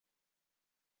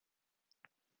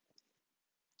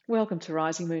Welcome to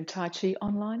Rising Moon Tai Chi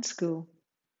Online School.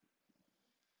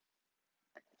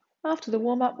 After the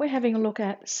warm-up, we're having a look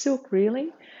at silk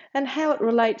reeling and how it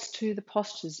relates to the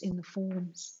postures in the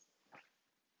forms.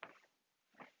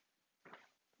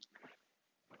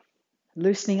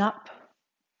 Loosening up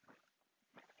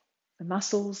the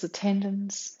muscles, the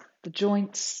tendons, the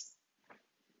joints,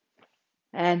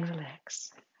 and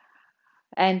relax.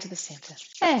 And to the center.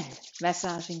 And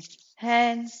massaging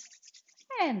hands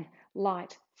and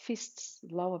light fists,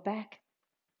 lower back.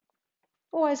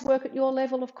 Always work at your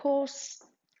level, of course.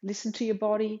 Listen to your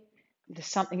body. If there's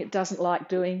something it doesn't like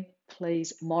doing,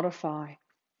 please modify.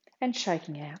 And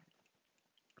shaking out.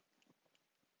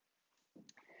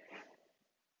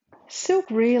 Silk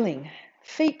reeling.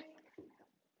 Feet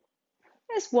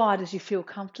as wide as you feel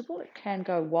comfortable. It can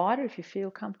go wider if you feel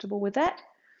comfortable with that.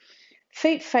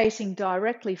 Feet facing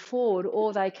directly forward,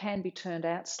 or they can be turned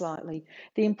out slightly.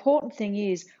 The important thing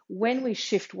is when we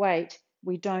shift weight,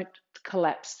 we don't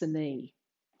collapse the knee.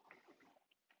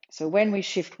 So when we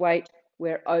shift weight,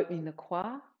 we're opening the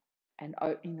qua and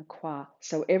opening the qua.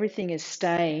 So everything is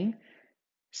staying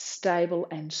stable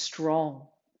and strong.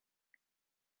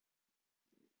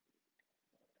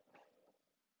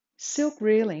 Silk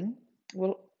reeling,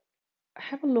 we'll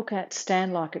have a look at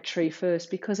stand like a tree first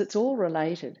because it's all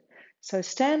related. So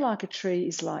stand like a tree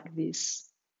is like this.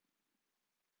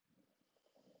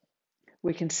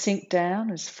 We can sink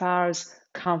down as far as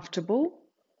comfortable,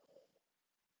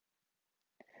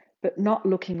 but not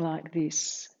looking like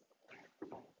this.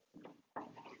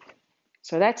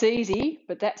 So that's easy,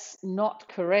 but that's not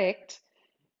correct.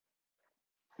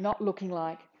 Not looking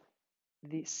like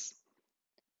this.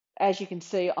 As you can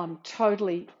see, I'm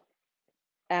totally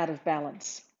out of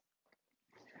balance.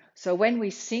 So when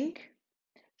we sink,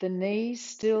 the knees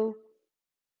still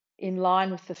in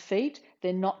line with the feet,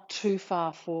 they're not too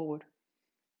far forward.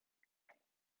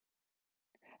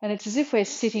 And it's as if we're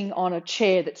sitting on a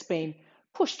chair that's been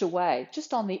pushed away,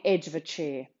 just on the edge of a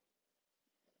chair.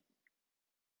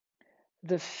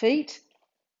 The feet,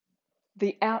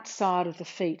 the outside of the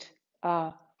feet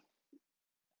are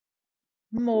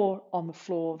more on the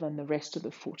floor than the rest of the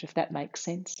foot, if that makes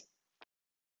sense.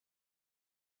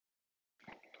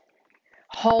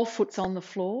 Whole foot's on the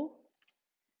floor.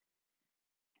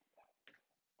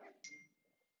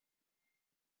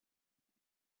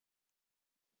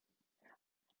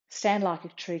 Stand like a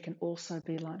tree can also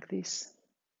be like this.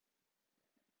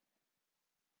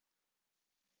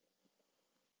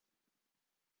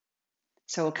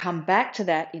 So we'll come back to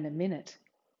that in a minute.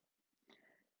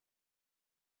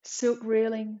 Silk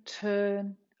reeling,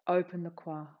 turn, open the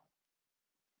qua.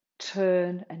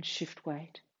 Turn and shift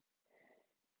weight.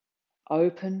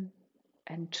 Open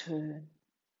and turn.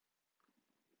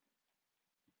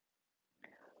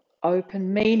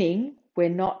 Open meaning we're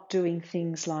not doing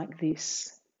things like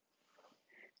this.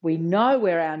 We know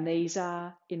where our knees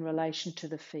are in relation to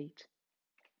the feet.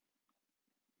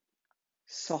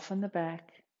 Soften the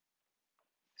back,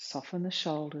 soften the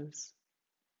shoulders.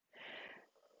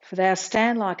 For our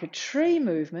stand like a tree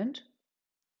movement,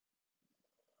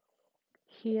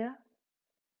 here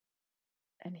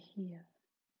and here.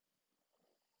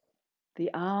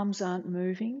 The arms aren't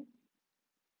moving,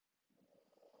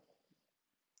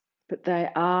 but they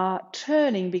are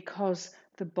turning because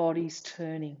the body's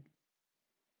turning.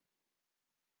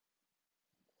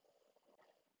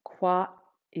 Qua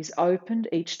is opened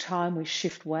each time we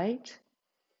shift weight.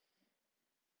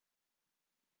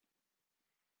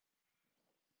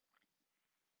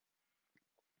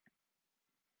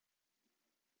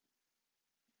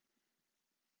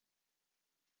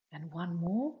 And one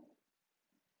more.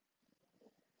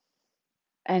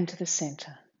 And to the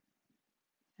center.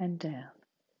 And down.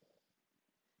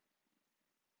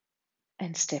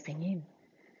 And stepping in.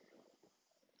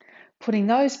 Putting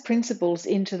those principles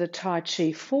into the Tai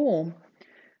Chi form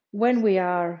when we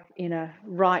are in a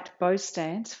right bow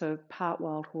stance for part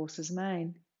wild horse's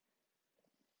mane.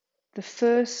 The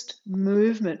first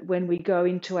movement when we go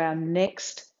into our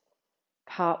next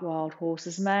part wild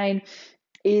horse's mane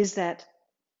is that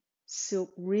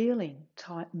silk reeling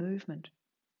type movement.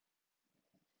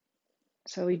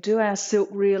 So we do our silk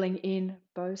reeling in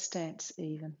bow stance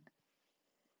even,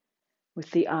 with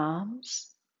the arms,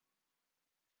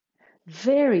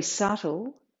 very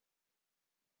subtle.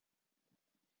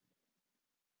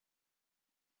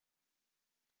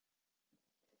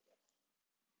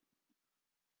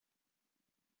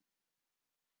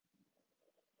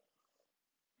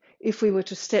 If we were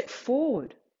to step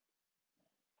forward,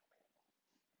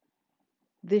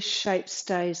 this shape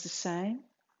stays the same,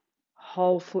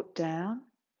 whole foot down,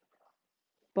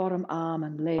 bottom arm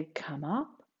and leg come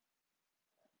up,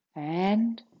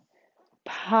 and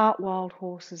part wild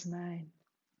horse's mane.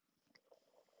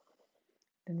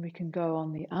 Then we can go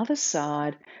on the other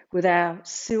side with our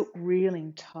silk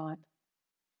reeling type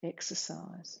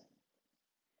exercise.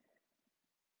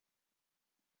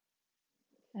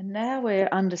 And now we're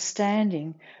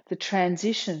understanding the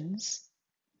transitions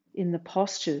in the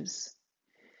postures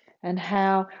and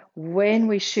how when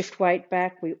we shift weight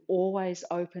back, we always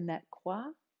open that qua,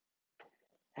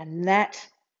 and that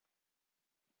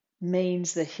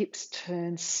means the hips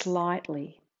turn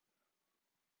slightly.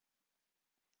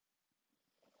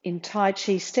 In Tai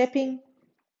Chi stepping,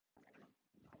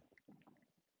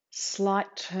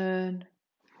 slight turn,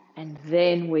 and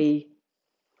then we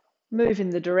move in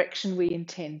the direction we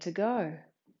intend to go.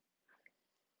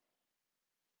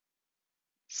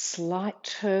 Slight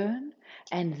turn,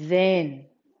 and then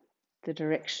the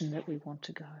direction that we want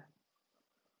to go.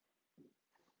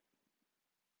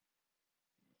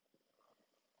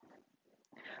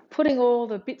 Putting all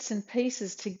the bits and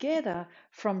pieces together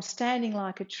from standing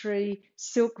like a tree,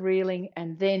 silk reeling,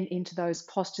 and then into those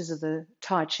postures of the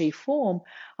Tai Chi form,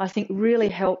 I think really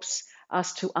helps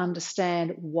us to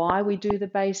understand why we do the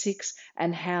basics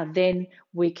and how then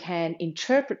we can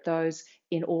interpret those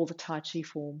in all the Tai Chi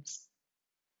forms.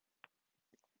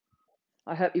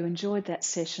 I hope you enjoyed that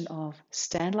session of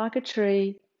Stand Like a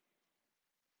Tree,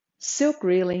 silk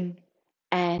reeling,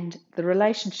 and the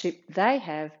relationship they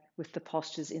have with the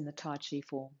postures in the Tai Chi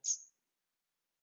forms.